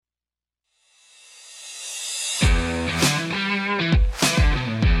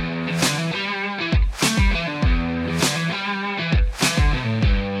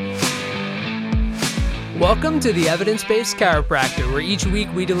Welcome to the Evidence-Based Chiropractor, where each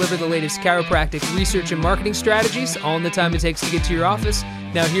week we deliver the latest chiropractic research and marketing strategies, all in the time it takes to get to your office.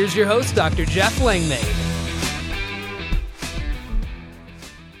 Now here's your host, Dr. Jeff Langmaid.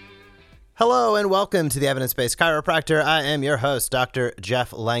 Hello and welcome to the Evidence-Based Chiropractor. I am your host, Dr.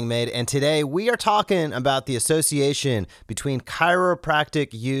 Jeff Langmaid, and today we are talking about the association between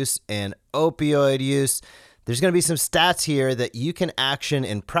chiropractic use and opioid use. There's going to be some stats here that you can action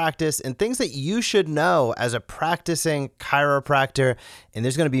in practice and things that you should know as a practicing chiropractor. And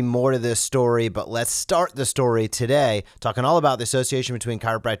there's going to be more to this story, but let's start the story today talking all about the association between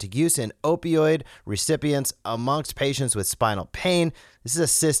chiropractic use and opioid recipients amongst patients with spinal pain. This is a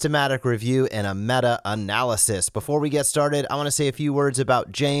systematic review and a meta-analysis. Before we get started, I want to say a few words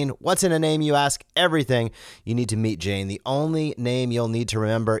about Jane. What's in a name, you ask? Everything. You need to meet Jane, the only name you'll need to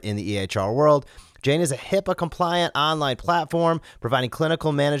remember in the EHR world. Jane is a HIPAA-compliant online platform providing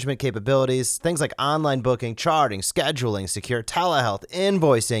clinical management capabilities, things like online booking, charting, scheduling, secure telehealth,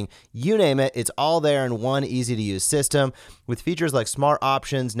 invoicing, you name it. It's all there in one easy-to-use system with features like smart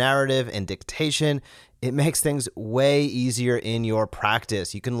options, narrative, and dictation. It makes things way easier in your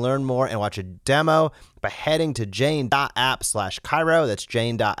practice. You can learn more and watch a demo by heading to jane.app/chiro. That's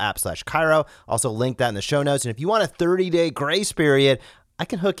jane.app/chiro. Also link that in the show notes. And if you want a 30-day grace period, I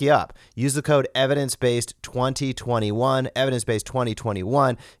can hook you up. Use the code evidence-based2021,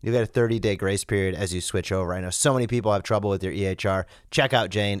 evidence-based2021. You'll get a 30-day grace period as you switch over. I know so many people have trouble with their EHR. Check out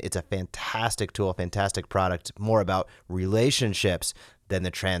Jane. It's a fantastic tool, fantastic product, more about relationships than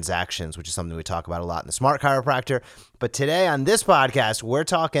the transactions, which is something we talk about a lot in the Smart Chiropractor. But today on this podcast, we're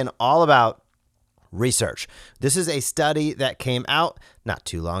talking all about research. This is a study that came out not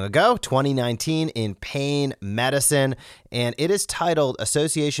too long ago, 2019, in Pain Medicine, and it is titled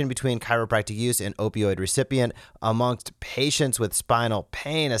Association Between Chiropractic Use and Opioid Recipient Amongst Patients with Spinal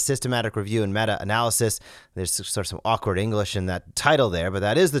Pain, a Systematic Review and Meta-Analysis. There's sort of some awkward English in that title there, but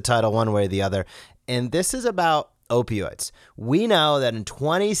that is the title one way or the other. And this is about opioids. We know that in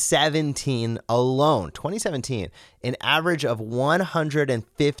 2017 alone, an average of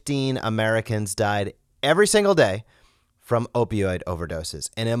 115 Americans died every single day from opioid overdoses.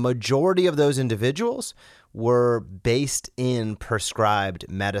 And a majority of those individuals were based in prescribed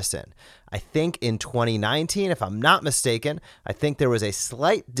medicine. I think in 2019, if I'm not mistaken, I think there was a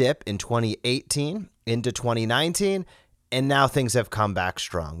slight dip in 2018 into 2019. And now things have come back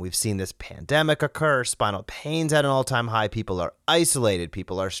strong. We've seen this pandemic occur. Spinal pain's at an all-time high. People are isolated.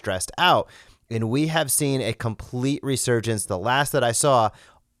 People are stressed out. And we have seen a complete resurgence. The last that I saw,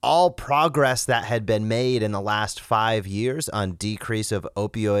 all progress that had been made in the last 5 years on decrease of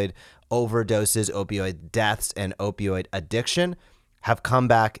opioid overdoses, opioid deaths, and opioid addiction have come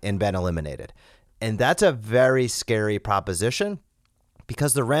back and been eliminated. And that's a very scary proposition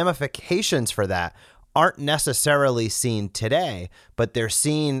because the ramifications for that aren't necessarily seen today, but they're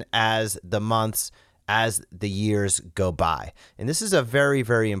seen as the months, as the years go by. And this is a very,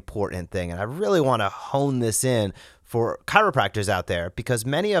 very important thing. And I really want to hone this in for chiropractors out there because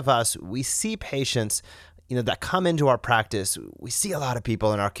many of us, we see patients, that come into our practice. We see a lot of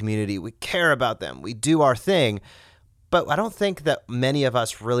people in our community. We care about them. We do our thing. But I don't think that many of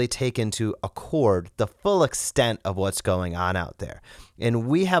us really take into accord the full extent of what's going on out there. And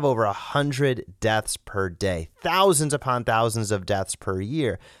we have over 100 deaths per day, thousands upon thousands of deaths per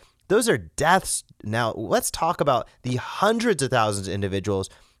year. Those are deaths. Now, let's talk about the hundreds of thousands of individuals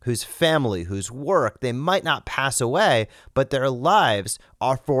whose family, whose work, they might not pass away, but their lives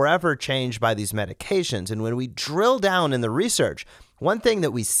are forever changed by these medications. And when we drill down in the research, one thing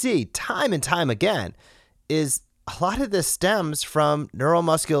that we see time and time again is a lot of this stems from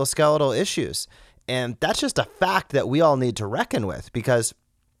neuromusculoskeletal issues. And that's just a fact that we all need to reckon with because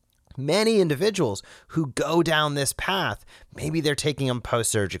many individuals who go down this path, maybe they're taking them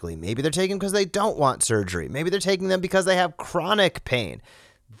post-surgically. Maybe they're taking them because they don't want surgery. Maybe they're taking them because they have chronic pain.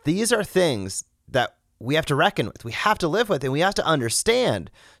 These are things that we have to reckon with, we have to live with, and we have to understand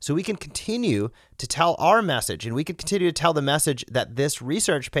so we can continue to tell our message and we can continue to tell the message that this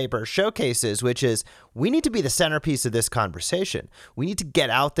research paper showcases, which is we need to be the centerpiece of this conversation. We need to get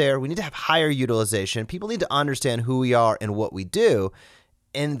out there. We need to have higher utilization. People need to understand who we are and what we do.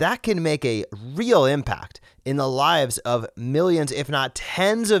 And that can make a real impact in the lives of millions, if not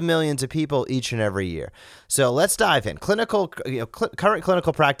tens of millions of people each and every year. So let's dive in. Current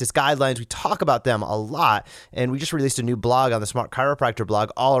clinical practice guidelines, we talk about them a lot. And we just released a new blog on the Smart Chiropractor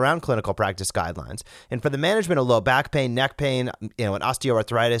blog all around clinical practice guidelines. And for the management of low back pain, neck pain, and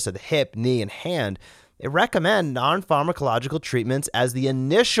osteoarthritis of the hip, knee, and hand, it recommend non-pharmacological treatments as the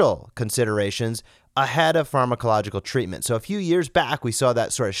initial considerations ahead of pharmacological treatment. So a few years back, we saw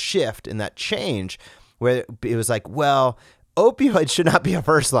that sort of shift and that change where it was like, well, opioids should not be a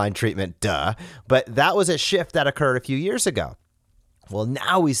first-line treatment, duh. But that was a shift that occurred a few years ago. Well,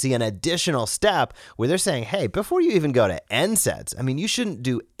 now we see an additional step where they're saying, hey, before you even go to NSAIDs, I mean, you shouldn't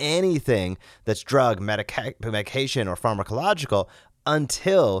do anything that's drug, medication, or pharmacological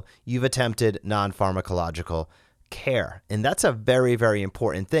until you've attempted non-pharmacological care. And that's a very, very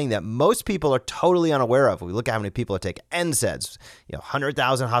important thing that most people are totally unaware of. We look at how many people take NSAIDs,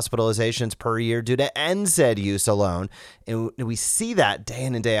 100,000 hospitalizations per year due to NSAID use alone. And we see that day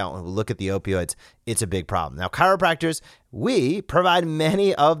in and day out when we look at the opioids. It's a big problem. Now, chiropractors, we provide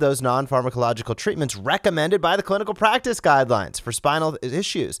many of those non-pharmacological treatments recommended by the clinical practice guidelines for spinal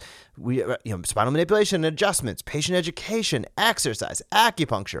issues. We, spinal manipulation and adjustments, patient education, exercise,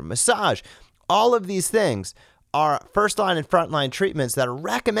 acupuncture, massage, all of these things are first-line and front-line treatments that are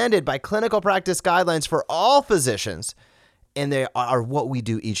recommended by clinical practice guidelines for all physicians, and they are what we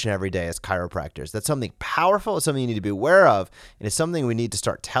do each and every day as chiropractors. That's something powerful. It's something you need to be aware of, and it's something we need to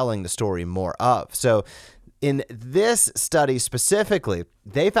start telling the story more of. So in this study specifically,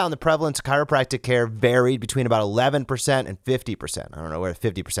 they found the prevalence of chiropractic care varied between about 11% and 50%. I don't know where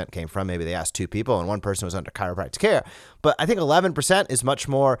 50% came from. Maybe they asked two people and one person was under chiropractic care. But I think 11% is much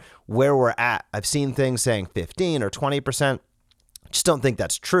more where we're at. I've seen things saying 15 or 20%. Just don't think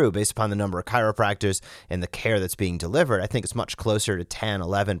that's true based upon the number of chiropractors and the care that's being delivered. I think it's much closer to 10,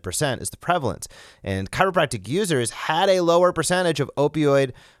 11% is the prevalence. And chiropractic users had a lower percentage of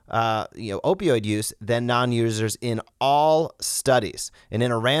opioid use than non-users in all studies. And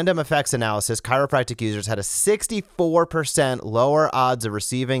in a random effects analysis, chiropractic users had a 64% lower odds of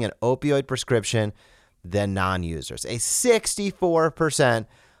receiving an opioid prescription than non-users. A 64%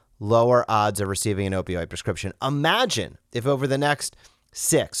 lower odds of receiving an opioid prescription. Imagine if over the next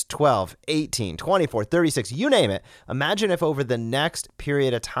 6, 12, 18, 24, 36, you name it, imagine if over the next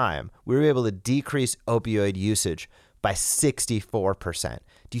period of time, we were able to decrease opioid usage by 64%.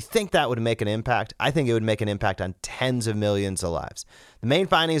 Do you think that would make an impact? I think it would make an impact on tens of millions of lives. The main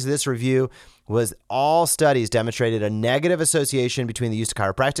findings of this review was all studies demonstrated a negative association between the use of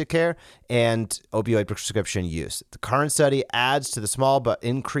chiropractic care and opioid prescription use. The current study adds to the small but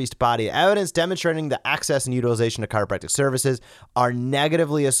increased body of evidence demonstrating the access and utilization of chiropractic services are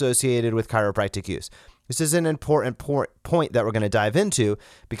negatively associated with chiropractic use. This is an important point that we're going to dive into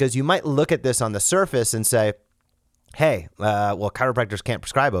because you might look at this on the surface and say, hey, chiropractors can't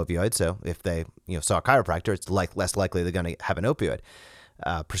prescribe opioids, so if they saw a chiropractor, it's less likely they're going to have an opioid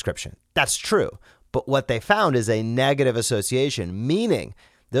prescription. That's true. But what they found is a negative association, meaning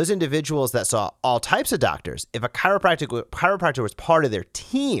those individuals that saw all types of doctors, if a chiropractor was part of their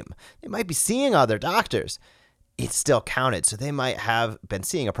team, they might be seeing other doctors. It still counted. So they might have been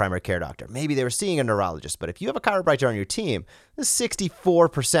seeing a primary care doctor. Maybe they were seeing a neurologist. But if you have a chiropractor on your team, there's a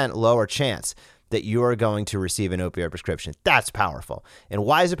 64% lower chance that you're going to receive an opioid prescription. That's powerful. And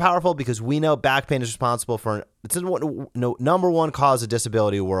why is it powerful? Because we know back pain is responsible for it's number one cause of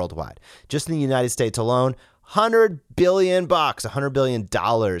disability worldwide. Just in the United States alone, $100 billion, $100 billion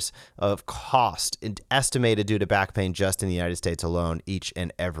of cost estimated due to back pain just in the United States alone each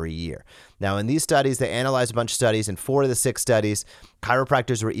and every year. Now, in these studies, they analyzed a bunch of studies. In 4 of the 6 studies,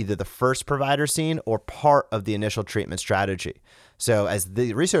 chiropractors were either the first provider seen or part of the initial treatment strategy. So as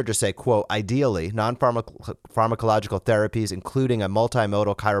the researchers say, quote, ideally, non-pharmacological therapies, including a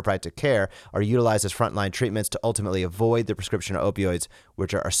multimodal chiropractic care, are utilized as frontline treatments to ultimately avoid the prescription of opioids,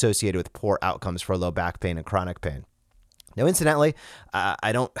 which are associated with poor outcomes for low back pain and chronic pain. Now, incidentally,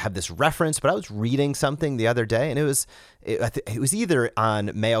 I don't have this reference, but I was reading something the other day, and it was either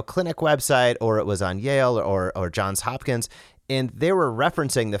on Mayo Clinic website or it was on Yale or Johns Hopkins, and they were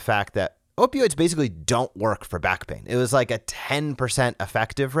referencing the fact that opioids basically don't work for back pain. It was like a 10%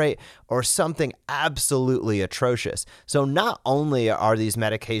 effective rate or something absolutely atrocious. So not only are these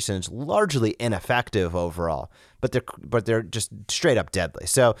medications largely ineffective overall, but they're just straight up deadly.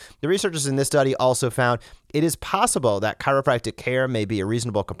 So the researchers in this study also found it is possible that chiropractic care may be a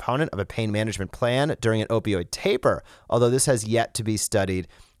reasonable component of a pain management plan during an opioid taper, although this has yet to be studied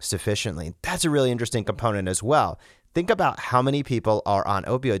sufficiently. That's a really interesting component as well. Think about how many people are on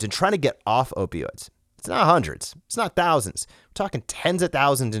opioids and trying to get off opioids. It's not hundreds. It's not thousands. We're talking tens of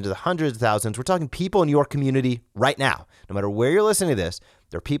thousands into the hundreds of thousands. We're talking people in your community right now. No matter where you're listening to this,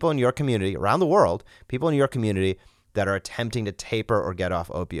 there are people in your community around the world, people in your community that are attempting to taper or get off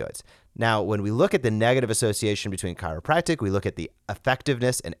opioids. Now, when we look at the negative association between chiropractic, we look at the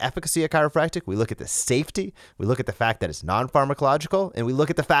effectiveness and efficacy of chiropractic, we look at the safety, we look at the fact that it's non-pharmacological, and we look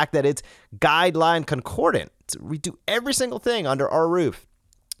at the fact that it's guideline concordant. We do every single thing under our roof,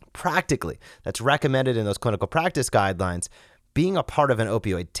 practically, that's recommended in those clinical practice guidelines. Being a part of an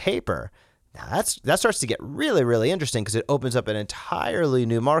opioid taper Now that starts to get really, really interesting because it opens up an entirely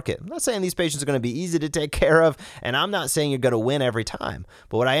new market. I'm not saying these patients are going to be easy to take care of, and I'm not saying you're going to win every time.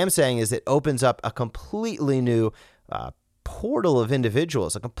 But what I am saying is it opens up a completely new portal of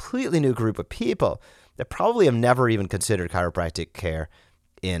individuals, a completely new group of people that probably have never even considered chiropractic care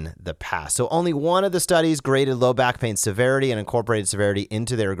in the past. So only one of the studies graded low back pain severity and incorporated severity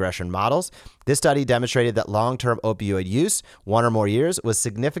into their regression models. This study demonstrated that long-term opioid use, 1 or more years, was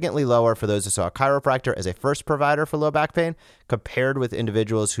significantly lower for those who saw a chiropractor as a first provider for low back pain compared with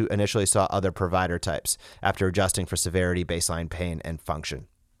individuals who initially saw other provider types after adjusting for severity, baseline pain, and function.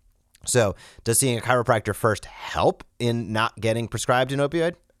 So does seeing a chiropractor first help in not getting prescribed an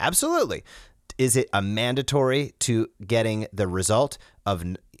opioid? Absolutely. Is it a mandatory to getting the result of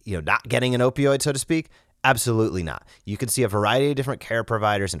not getting an opioid, so to speak? Absolutely not. You can see a variety of different care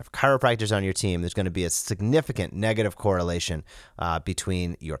providers, and if chiropractors on your team, there's going to be a significant negative correlation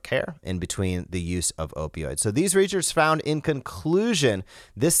between your care and between the use of opioids. So these researchers found, in conclusion,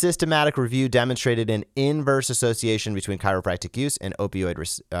 this systematic review demonstrated an inverse association between chiropractic use and opioid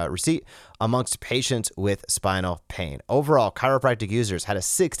receipt amongst patients with spinal pain. Overall, chiropractic users had a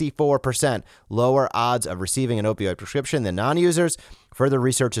 64% lower odds of receiving an opioid prescription than non-users. Further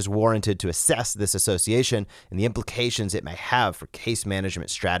research is warranted to assess this association and the implications it may have for case management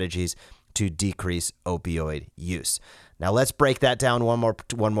strategies to decrease opioid use. Now let's break that down one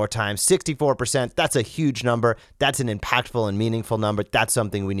more time. 64%, that's a huge number. That's an impactful and meaningful number. That's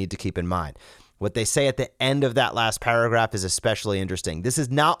something we need to keep in mind. What they say at the end of that last paragraph is especially interesting. This is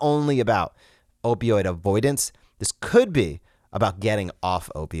not only about opioid avoidance. This could be about getting off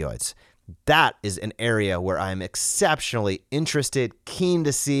opioids. That is an area where I'm exceptionally interested, keen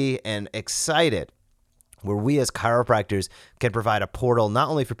to see, and excited, where we as chiropractors can provide a portal not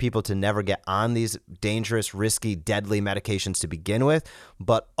only for people to never get on these dangerous, risky, deadly medications to begin with,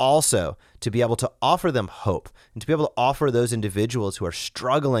 but also to be able to offer them hope and to be able to offer those individuals who are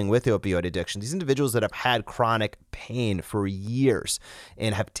struggling with opioid addiction, these individuals that have had chronic pain for years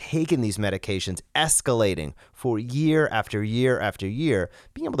and have taken these medications, escalating for year after year after year,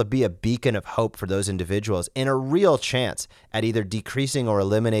 being able to be a beacon of hope for those individuals and a real chance at either decreasing or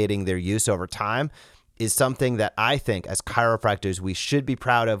eliminating their use over time is something that I think as chiropractors we should be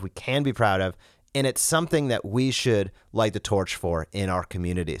proud of, we can be proud of, and it's something that we should light the torch for in our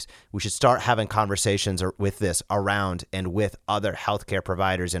communities. We should start having conversations with this around and with other healthcare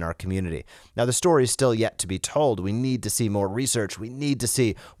providers in our community. Now, the story is still yet to be told. We need to see more research. We need to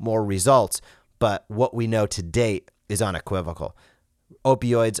see more results, but what we know to date is unequivocal.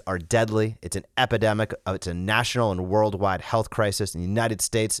 Opioids are deadly. It's an epidemic. It's a national and worldwide health crisis. In the United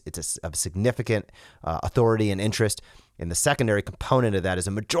States, it's of significant authority and interest. And the secondary component of that is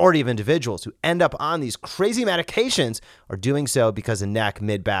a majority of individuals who end up on these crazy medications are doing so because of neck,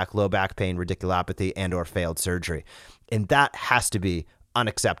 mid-back, low back pain, radiculopathy, and or failed surgery. And that has to be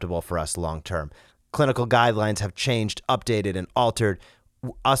unacceptable for us long-term. Clinical guidelines have changed, updated, and altered.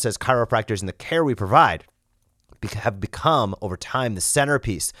 Us as chiropractors and the care we provide have become, over time, the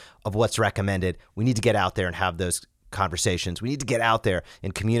centerpiece of what's recommended. We need to get out there and have those conversations. We need to get out there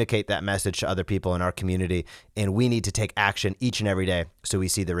and communicate that message to other people in our community, and we need to take action each and every day so we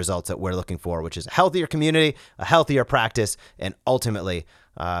see the results that we're looking for, which is a healthier community, a healthier practice, and ultimately,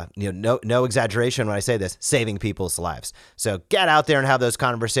 no exaggeration when I say this, saving people's lives. So get out there and have those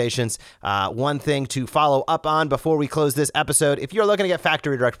conversations. One thing to follow up on before we close this episode, if you're looking to get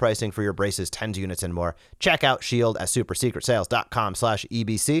factory direct pricing for your braces, 10 units and more, check out Shield at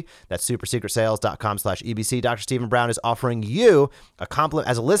supersecretsales.com/EBC. That's supersecretsales.com/EBC. Dr. Stephen Brown is offering you a compliment.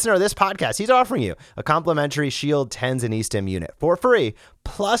 As a listener of this podcast, he's offering you a complimentary Shield 10s and eStim unit for free,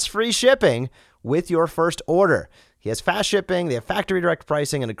 plus free shipping with your first order. He has fast shipping, they have factory direct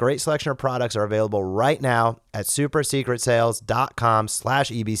pricing, and a great selection of products are available right now at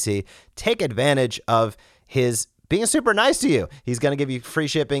supersecretsales.com/EBC. Take advantage of his being super nice to you. He's going to give you free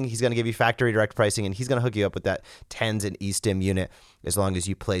shipping, he's going to give you factory direct pricing, and he's going to hook you up with that 10s and eStim unit as long as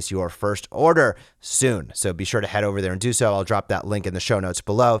you place your first order soon. So be sure to head over there and do so. I'll drop that link in the show notes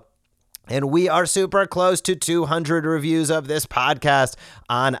below. And we are super close to 200 reviews of this podcast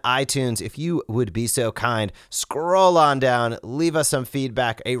on iTunes. If you would be so kind, scroll on down, leave us some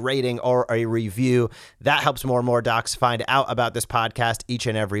feedback, a rating or a review. That helps more and more docs find out about this podcast each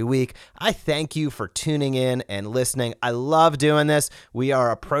and every week. I thank you for tuning in and listening. I love doing this. We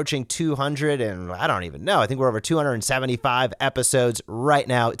are approaching 200 and I don't even know. I think we're over 275 episodes right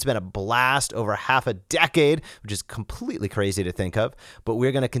now. It's been a blast, over half a decade, which is completely crazy to think of. But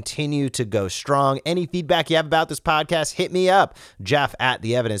we're going to continue to to go strong. Any feedback you have about this podcast, hit me up, Jeff at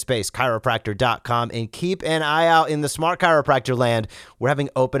theevidencebasedchiropractor.com, and keep an eye out in the Smart Chiropractor land. We're having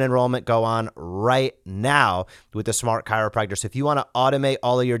open enrollment go on right now with the Smart Chiropractor. So if you want to automate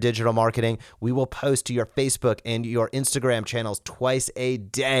all of your digital marketing, we will post to your Facebook and your Instagram channels twice a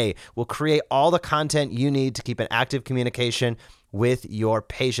day. We'll create all the content you need to keep an active communication with your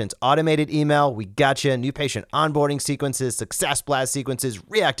patients. Automated email, we got you. New patient onboarding sequences, success blast sequences,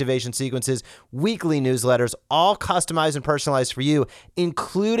 reactivation sequences, weekly newsletters, all customized and personalized for you,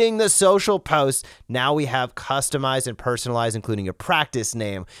 including the social posts. Now we have customized and personalized, including your practice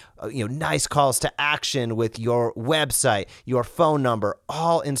name, nice calls to action with your website, your phone number,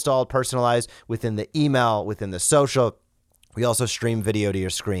 all installed, personalized within the email, within the social. We also stream video to your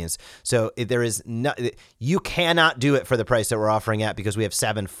screens. So you cannot do it for the price that we're offering at, because we have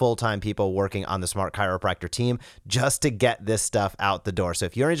 7 full-time people working on the Smart Chiropractor team just to get this stuff out the door. So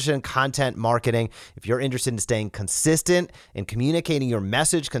if you're interested in content marketing, if you're interested in staying consistent and communicating your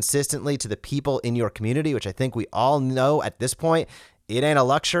message consistently to the people in your community, which I think we all know at this point, it ain't a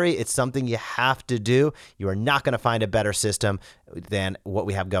luxury. It's something you have to do. You are not going to find a better system than what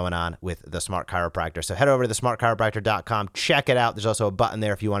we have going on with the Smart Chiropractor. So head over to thesmartchiropractor.com. Check it out. There's also a button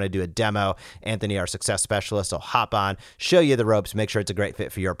there if you want to do a demo. Anthony, our success specialist, will hop on, show you the ropes, make sure it's a great fit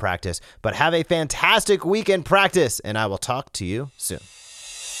for your practice. But have a fantastic weekend practice, and I will talk to you soon.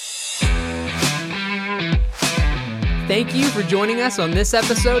 Thank you for joining us on this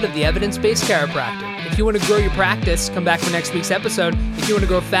episode of the Evidence-Based Chiropractor. If you want to grow your practice, come back for next week's episode. If you want to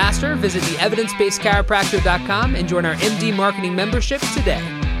grow faster, visit theevidencebasedchiropractor.com and join our MD Marketing membership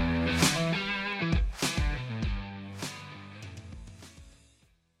today.